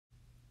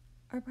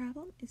Our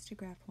problem is to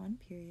graph one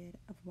period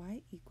of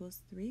y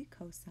equals 3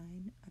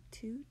 cosine of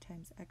 2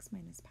 times x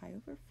minus pi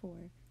over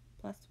 4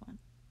 plus 1.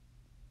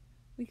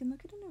 We can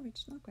look at an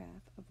original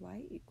graph of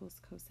y equals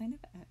cosine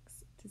of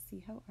x to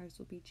see how ours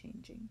will be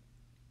changing.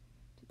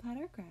 To plot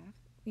our graph,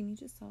 we need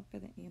to solve for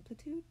the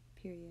amplitude,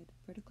 period,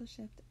 vertical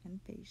shift,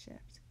 and phase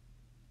shift.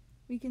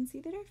 We can see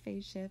that our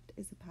phase shift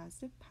is a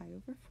positive pi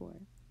over 4,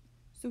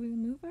 so we will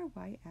move our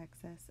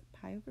y-axis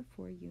pi over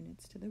 4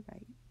 units to the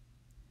right.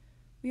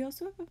 We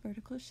also have a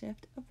vertical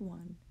shift of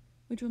 1,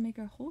 which will make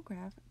our whole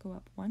graph go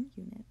up 1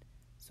 unit,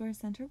 so our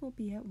center will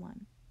be at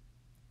 1.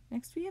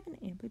 Next we have an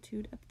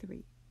amplitude of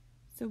 3,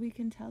 so we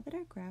can tell that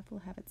our graph will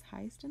have its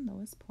highest and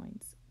lowest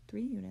points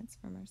 3 units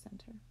from our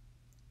center.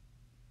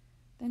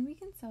 Then we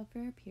can solve for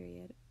our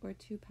period, or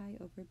 2 pi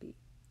over b.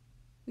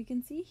 We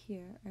can see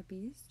here our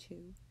b is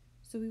 2,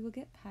 so we will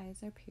get pi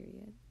as our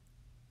period.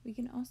 We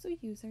can also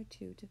use our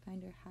 2 to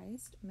find our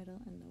highest,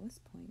 middle, and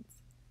lowest points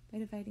by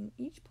dividing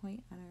each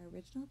point on our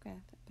original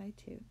graph by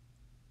 2.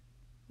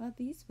 While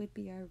these would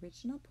be our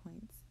original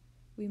points,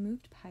 we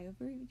moved pi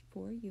over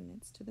 4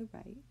 units to the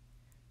right,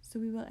 so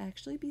we will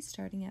actually be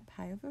starting at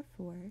pi over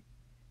 4,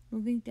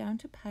 moving down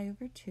to pi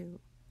over 2,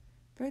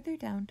 further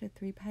down to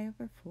 3 pi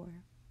over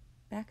 4,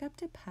 back up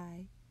to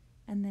pi,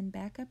 and then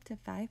back up to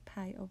 5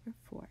 pi over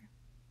 4.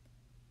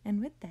 And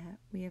with that,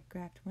 we have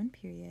graphed one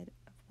period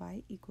of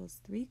y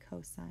equals 3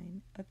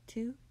 cosine of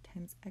 2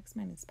 times x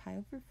minus pi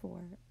over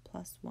 4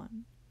 plus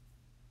 1.